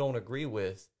that you don't agree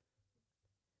with.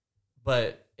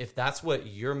 But if that's what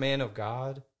your man of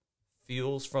God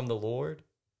feels from the Lord,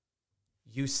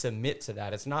 you submit to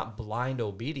that. It's not blind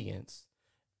obedience.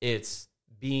 It's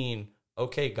being,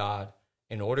 okay, God,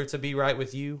 in order to be right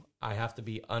with you, I have to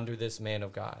be under this man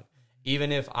of God.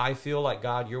 Even if I feel like,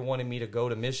 God, you're wanting me to go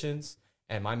to missions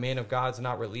and my man of God's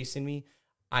not releasing me,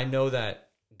 I know that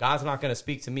God's not going to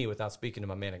speak to me without speaking to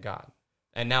my man of God.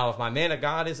 And now if my man of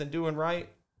God isn't doing right,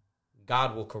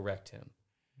 God will correct him,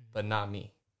 but not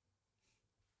me.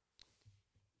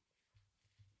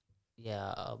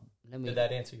 Yeah, Did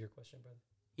that answer your question, brother?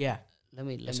 Yeah. Let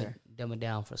me sir. dumb it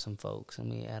down for some folks. Let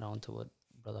me add on to what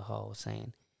Brother Hall was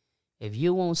saying. If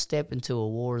you won't step into a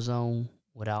war zone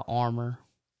without armor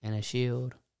and a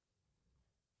shield,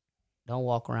 don't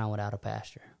walk around without a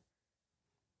pastor.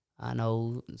 I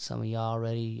know some of y'all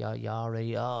already,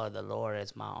 oh, the Lord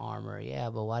is my armor. Yeah,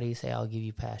 but why do you say I'll give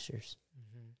you pastors?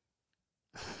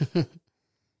 Mm-hmm.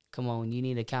 Come on, you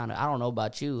need a counter. I don't know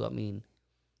about you. I mean,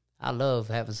 I love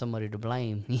having somebody to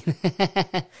blame.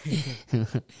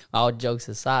 All jokes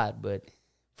aside, but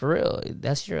for real,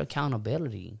 that's your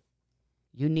accountability.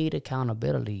 You need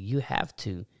accountability. You have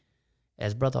to.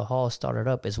 As Brother Hall started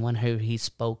up, is when he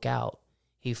spoke out.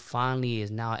 He finally is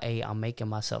now, hey, I'm making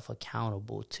myself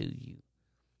accountable to you.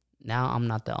 Now I'm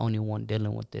not the only one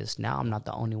dealing with this. Now I'm not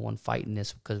the only one fighting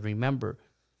this. Because remember,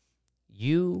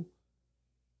 you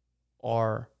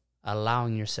are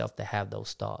allowing yourself to have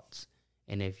those thoughts.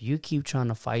 And if you keep trying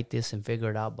to fight this and figure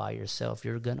it out by yourself,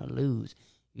 you're going to lose.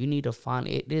 You need to find,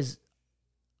 it is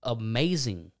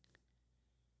amazing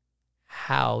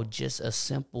how just a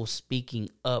simple speaking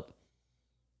up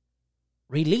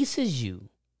releases you.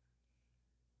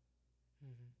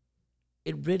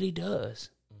 It really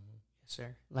does. Mm-hmm. Yes,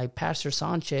 sir. Like Pastor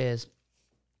Sanchez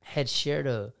had shared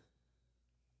a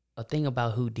thing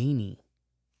about Houdini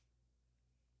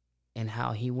and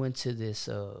how he went to this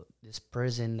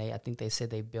prison. I think they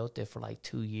said they built it for like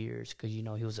 2 years because, you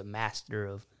know, he was a master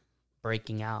of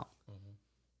breaking out.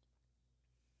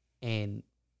 Mm-hmm. And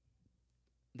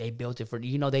they built it for,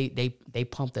 you know, they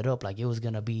pumped it up like it was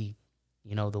going to be,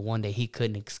 you know, the one that he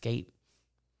couldn't escape.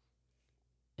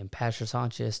 And Pastor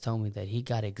Sanchez told me that he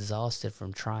got exhausted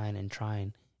from trying,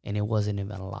 and it wasn't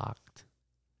even locked.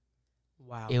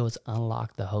 Wow. It was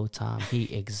unlocked the whole time. He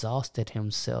exhausted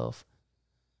himself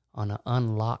on an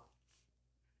unlocked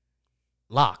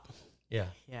lock. Yeah.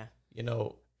 Yeah. You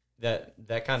know,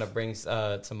 that kind of brings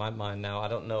to my mind now. I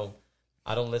don't know.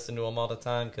 I don't listen to him all the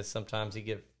time because sometimes he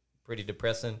get pretty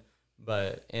depressing.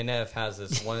 But NF has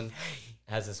this one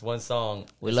song.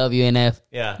 We love you, NF.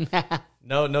 Yeah.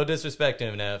 No disrespect to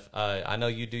NF. I know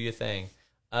you do your thing.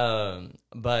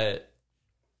 But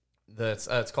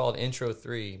it's called Intro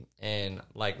 3, and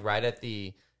like right at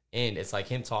the end, it's like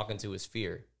him talking to his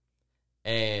fear.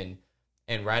 And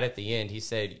right at the end, he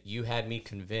said, "You had me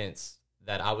convinced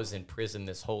that I was in prison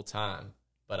this whole time,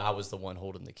 but I was the one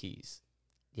holding the keys."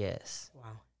 Yes.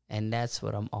 Wow. And that's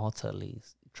what I'm ultimately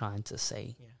trying to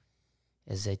say. Yeah.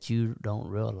 Is that you don't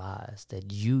realize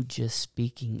that you just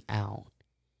speaking out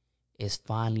is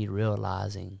finally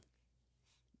realizing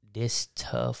this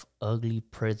tough, ugly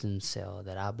prison cell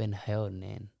that I've been held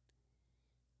in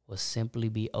will simply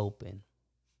be open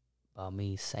by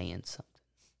me saying something.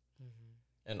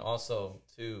 And also,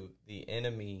 too, the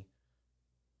enemy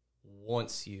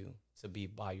wants you to be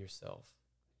by yourself.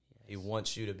 Yes. He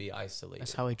wants you to be isolated.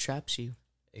 That's how he traps you.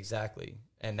 Exactly.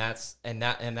 And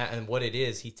what it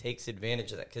is, he takes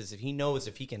advantage of that, because if he knows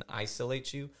if he can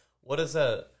isolate you, what's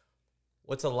a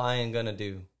lion gonna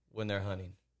do when they're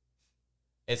hunting?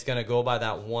 It's gonna go by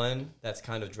that one that's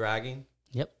kind of dragging.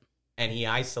 Yep. And he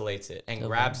isolates it and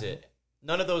grabs it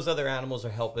None of those other animals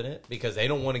are helping it because they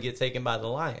don't want to get taken by the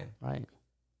lion. Right.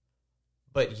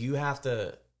 But you have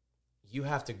to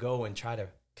go and try to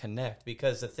connect,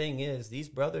 because the thing is, these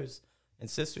brothers and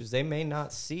sisters, they may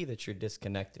not see that you're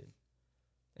disconnected.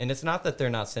 And it's not that they're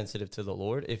not sensitive to the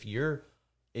Lord. If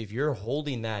you're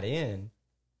holding that in,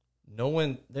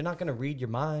 they're not going to read your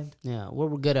mind. Yeah,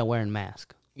 we're good at wearing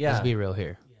masks. Yeah. Let's be real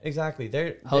here. Exactly.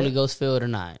 Holy Ghost filled or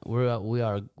not,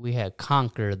 we had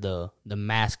conquered the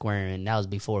mask wearing. That was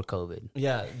before COVID.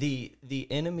 Yeah, the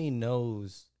enemy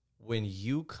knows when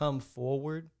you come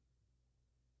forward,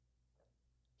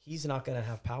 he's not going to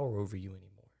have power over you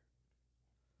anymore.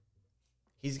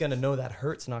 He's going to know that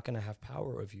hurt's not going to have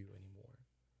power over you anymore.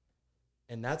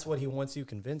 And that's what he wants you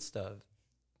convinced of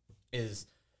is,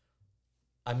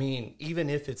 I mean, even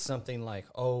if it's something like,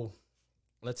 oh,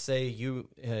 let's say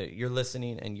you're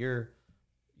listening and you're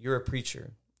a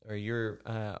preacher, or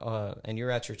and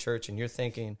you're at your church and you're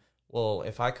thinking, well,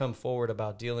 if I come forward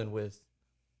about dealing with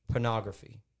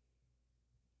pornography,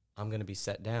 I'm going to be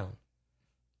set down.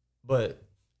 But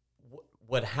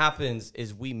what happens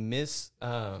is we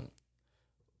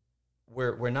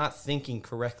we're not thinking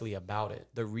correctly about it.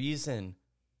 The reason,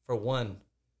 for one,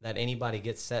 that anybody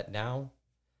gets set down,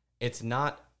 it's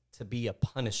not to be a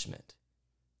punishment.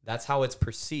 That's how it's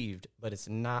perceived, but it's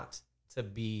not to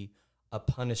be a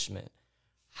punishment.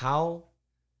 How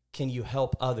can you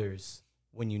help others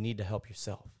when you need to help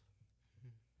yourself?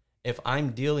 If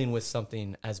I'm dealing with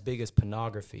something as big as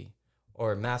pornography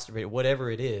or masturbate, whatever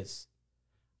it is,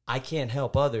 I can't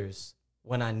help others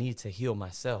when I need to heal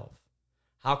myself.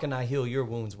 How can I heal your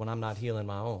wounds when I'm not healing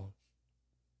my own?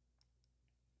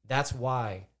 That's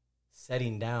why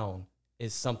setting down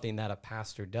is something that a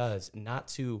pastor does, not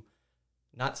to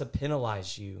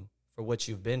penalize you for what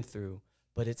you've been through,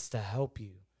 but it's to help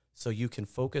you so you can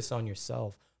focus on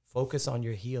yourself, focus on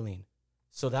your healing,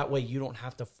 so that way you don't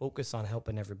have to focus on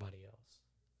helping everybody else.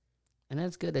 And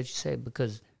that's good that you say,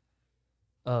 because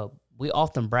we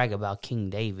often brag about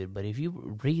King David, but if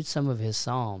you read some of his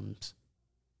Psalms,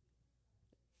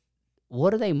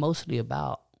 what are they mostly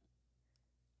about?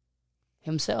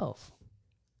 Himself.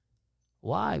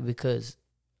 Why? Because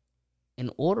in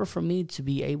order for me to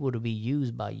be able to be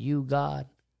used by you, God,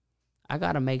 I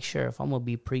got to make sure if I'm going to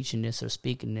be preaching this or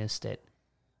speaking this, that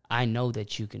I know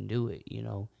that you can do it,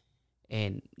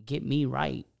 and get me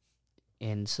right.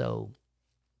 And so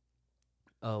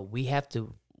we have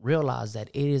to realize that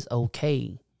it is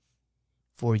okay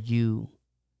for you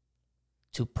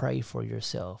to pray for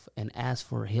yourself and ask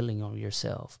for healing on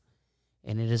yourself.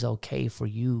 And it is okay for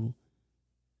you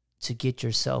to get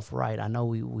yourself right. I know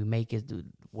we make it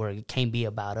where it can't be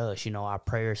about us. Our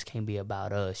prayers can't be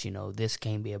about us. This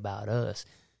can't be about us.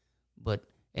 But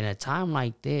in a time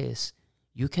like this,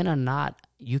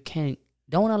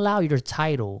 don't allow your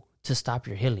title to stop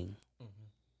your healing.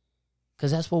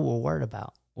 Because that's what we're worried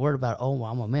about. We're worried about, oh,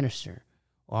 I'm a minister,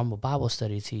 or I'm a Bible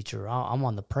study teacher, or I'm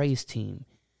on the praise team.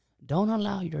 Don't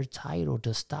allow your title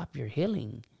to stop your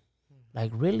healing.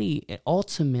 Like, really,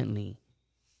 ultimately,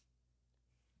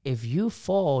 if you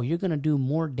fall, you're going to do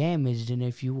more damage than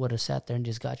if you would have sat there and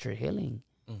just got your healing.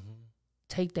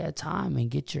 Take that time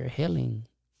and get your healing.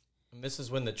 And this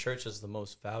is when the church is the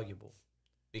most valuable,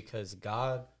 because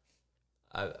God,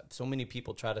 so many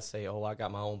people try to say, oh, I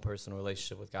got my own personal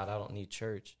relationship with God, I don't need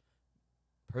church.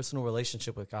 Personal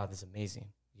relationship with God is amazing.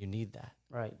 You need that.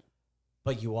 Right.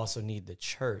 But you also need the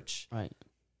church. Right.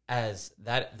 As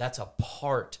that's a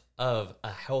part of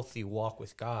a healthy walk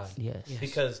with God. Yes.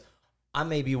 Because I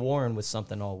may be warring with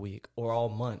something all week or all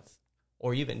month,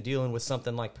 or even dealing with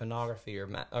something like pornography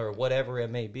or whatever it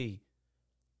may be.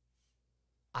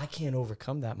 I can't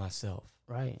overcome that myself.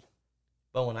 Right.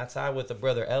 But when I tie with a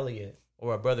brother Elliot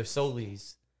or a brother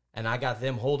Solis, and I got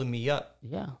them holding me up,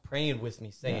 praying with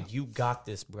me, saying, you got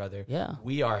this, brother. Yeah.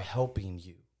 We are helping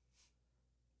you.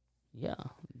 Yeah,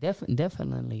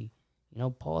 definitely.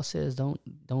 Paul says, don't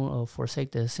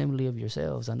forsake the assembly of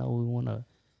yourselves. I know we want to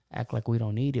act like we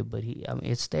don't need it, but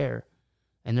it's there,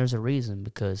 and there's a reason,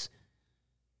 because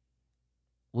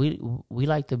we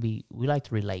like to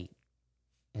relate,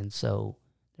 and so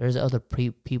there's other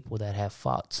people that have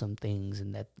fought some things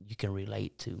and that you can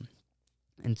relate to.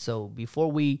 And so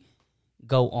before we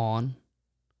go on,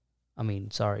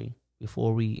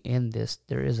 before we end this,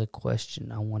 there is a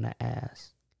question I want to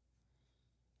ask.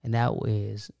 And that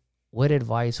is, what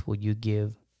advice would you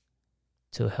give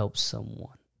to help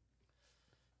someone?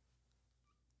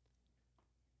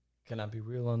 Can I be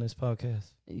real on this podcast?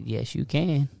 Yes, you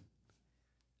can.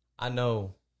 I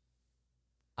know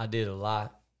I did a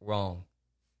lot wrong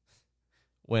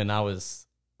when I was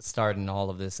starting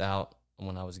all of this out,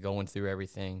 when I was going through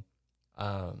everything.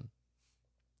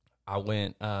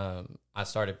 I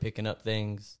started picking up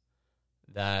things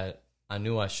that I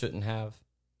knew I shouldn't have.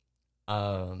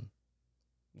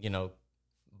 You know,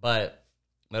 but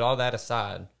all that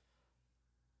aside,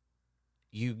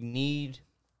 you need,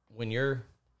 when you're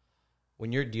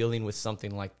dealing with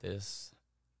something like this,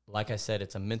 like I said,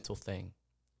 it's a mental thing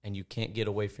and you can't get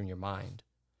away from your mind.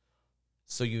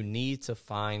 So you need to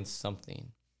find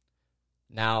something.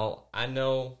 Now, I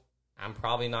know I'm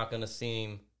probably not going to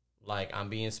seem like I'm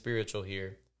being spiritual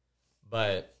here,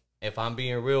 but if I'm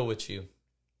being real with you,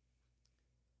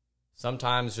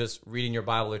 sometimes just reading your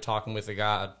Bible or talking with a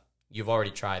God, you've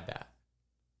already tried that.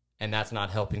 And that's not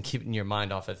helping keeping your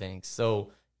mind off of things.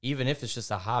 So even if it's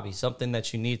just a hobby, something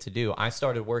that you need to do, I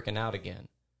started working out again.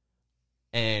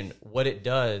 And what it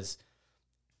does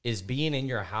is being in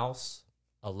your house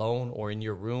alone or in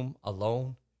your room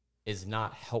alone is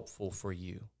not helpful for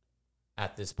you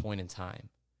at this point in time.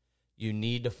 You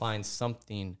need to find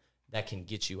something that can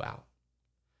get you out,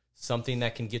 something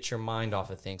that can get your mind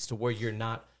off of things to where you're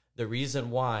not. The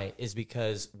reason why is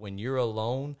because when you're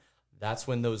alone, that's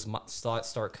when those thoughts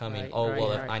start coming.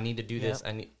 If I need to do this,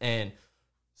 and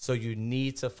so you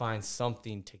need to find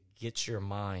something to get your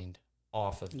mind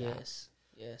off of that.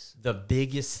 Yes. The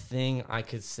biggest thing I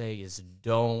could say is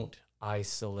don't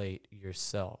isolate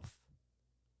yourself.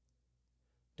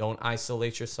 Don't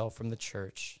isolate yourself from the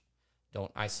church.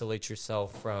 Don't isolate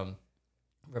yourself from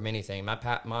anything. My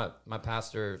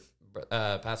pastor,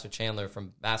 Pastor Chandler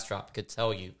from Bastrop, could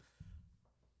tell you,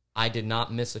 I did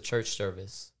not miss a church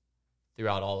service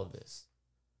throughout all of this.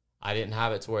 I didn't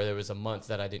have it to where there was a month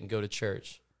that I didn't go to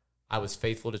church. I was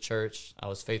faithful to church. I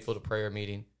was faithful to prayer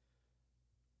meeting.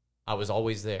 I was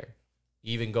always there,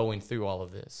 even going through all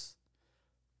of this.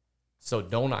 So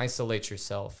don't isolate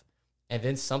yourself. And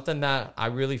then something that I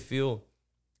really feel,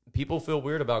 people feel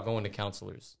weird about going to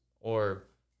counselors, or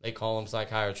they call them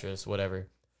psychiatrists, whatever.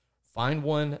 Find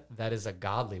one that is a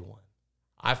godly one.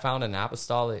 I found an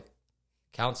apostolic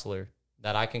counselor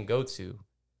that I can go to,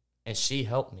 and she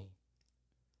helped me.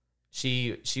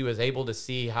 She was able to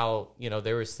see how,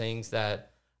 there was things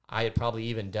that I had probably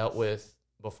even dealt with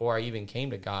before I even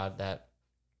came to God that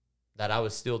I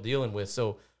was still dealing with.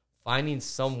 So finding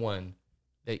someone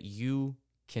that you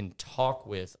can talk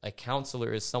with, a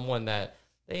counselor, is someone that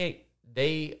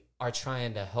they are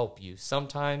trying to help you.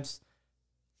 Sometimes,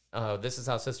 this is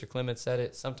how Sister Clement said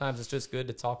it, sometimes it's just good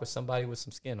to talk with somebody with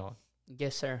some skin on.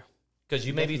 Yes, sir. Because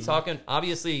you may be talking,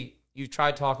 obviously, you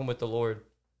tried talking with the Lord,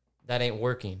 that ain't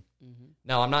working. Mm-hmm.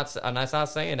 Now, I'm not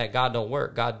saying that God don't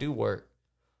work. God do work.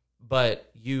 But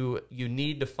you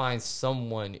need to find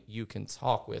someone you can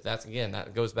talk with.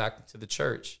 That goes back to the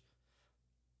church.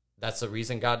 That's the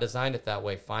reason God designed it that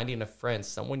way. Finding a friend,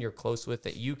 someone you're close with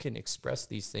that you can express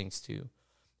these things to.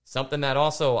 Something that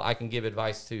also I can give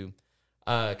advice to,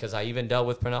 because I even dealt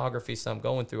with pornography, so I'm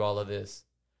going through all of this.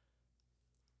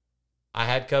 I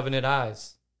had covenant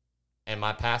eyes, and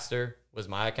my pastor was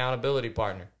my accountability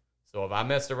partner. So if I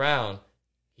messed around,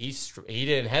 he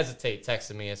didn't hesitate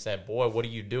texting me and said, "Boy, what are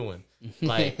you doing?"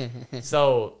 Like,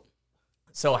 so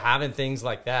having things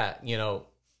like that,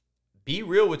 be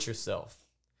real with yourself.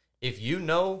 If you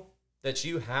know that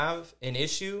you have an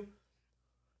issue,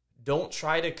 don't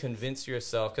try to convince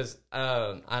yourself, because,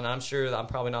 and I'm sure I'm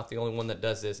probably not the only one that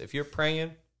does this. If you're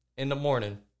praying in the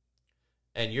morning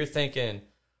and you're thinking,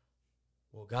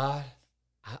 well, God,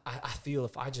 I feel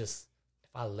if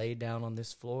I lay down on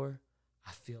this floor,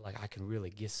 I feel like I can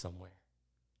really get somewhere.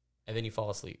 And then you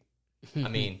fall asleep. I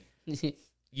mean,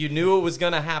 you knew it was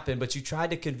going to happen, but you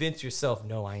tried to convince yourself,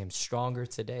 no, I am stronger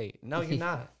today. No, you're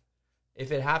not.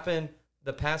 If it happened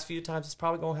the past few times, it's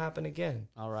probably going to happen again.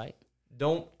 All right.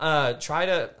 Don't try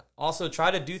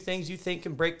to do things you think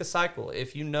can break the cycle.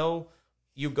 If you know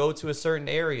you go to a certain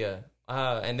area,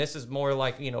 and this is more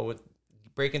like, with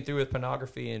breaking through with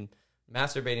pornography and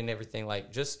masturbating and everything,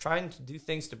 like just trying to do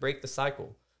things to break the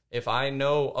cycle. If I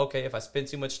know, okay, if I spend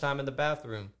too much time in the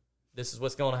bathroom, this is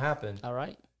what's going to happen. All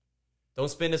right. Don't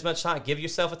spend as much time. Give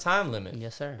yourself a time limit.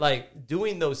 Yes, sir. Like,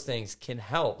 doing those things can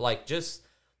help. Like, just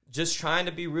trying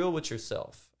to be real with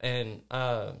yourself. And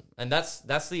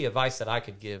that's the advice that I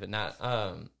could give, and that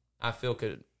I feel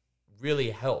could really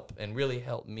help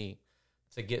me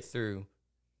to get through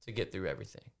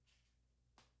everything.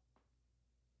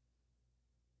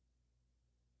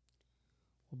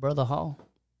 Well, Brother Hall,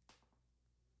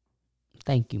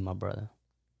 thank you, my brother.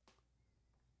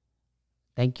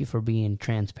 Thank you for being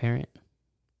transparent.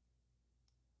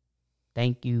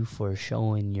 Thank you for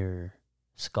showing your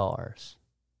scars,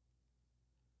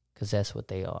 because that's what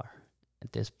they are.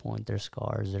 At this point, they're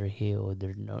scars. They're healed.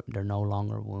 They're no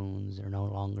longer wounds. They're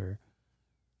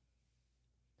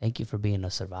Thank you for being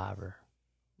a survivor.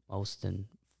 Most and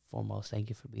foremost, thank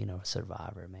you for being a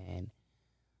survivor, man.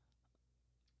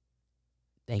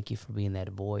 Thank you for being that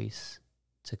voice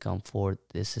to come forth.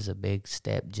 This is a big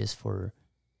step just for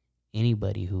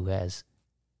anybody who has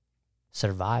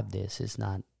survived this. It's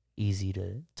not easy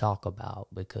to talk about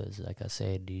because, like I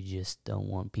said, you just don't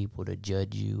want people to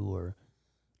judge you or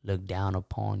look down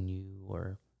upon you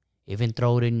or even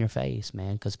throw it in your face,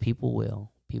 man, because people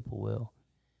will. People will.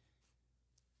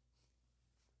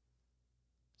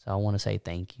 So I want to say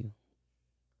thank you.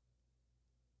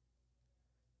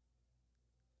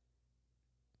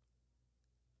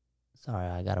 Sorry,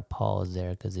 I got to pause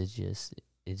there because it's just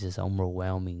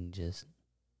overwhelming, just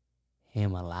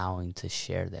him allowing to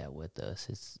share that with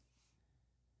us.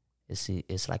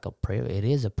 It's like a privilege. It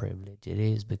is a privilege. It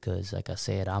is because, like I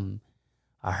said,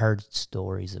 I heard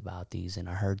stories about these and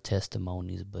I heard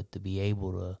testimonies, but to be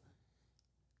able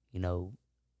to,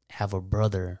 have a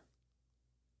brother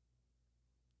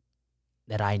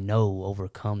that I know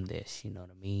overcome this, you know what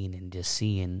I mean? And just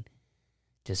seeing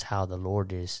just how the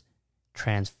Lord is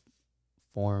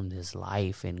transformed his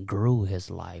life and grew his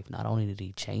life. Not only did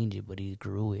he change it, but he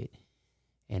grew it.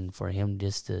 And for him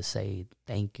just to say,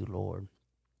 thank you, Lord.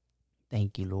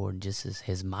 Thank you, Lord. Just as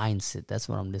his mindset. That's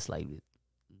what I'm just like,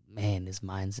 man, his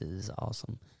mindset is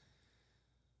awesome.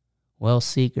 Well,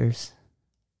 Seekers,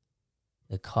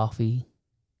 the coffee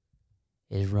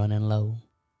is running low.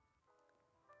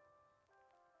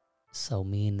 So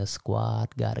me and the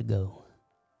squad gotta go.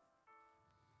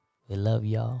 We love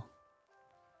y'all.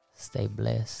 Stay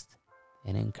blessed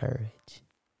and encouraged.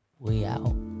 We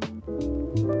out.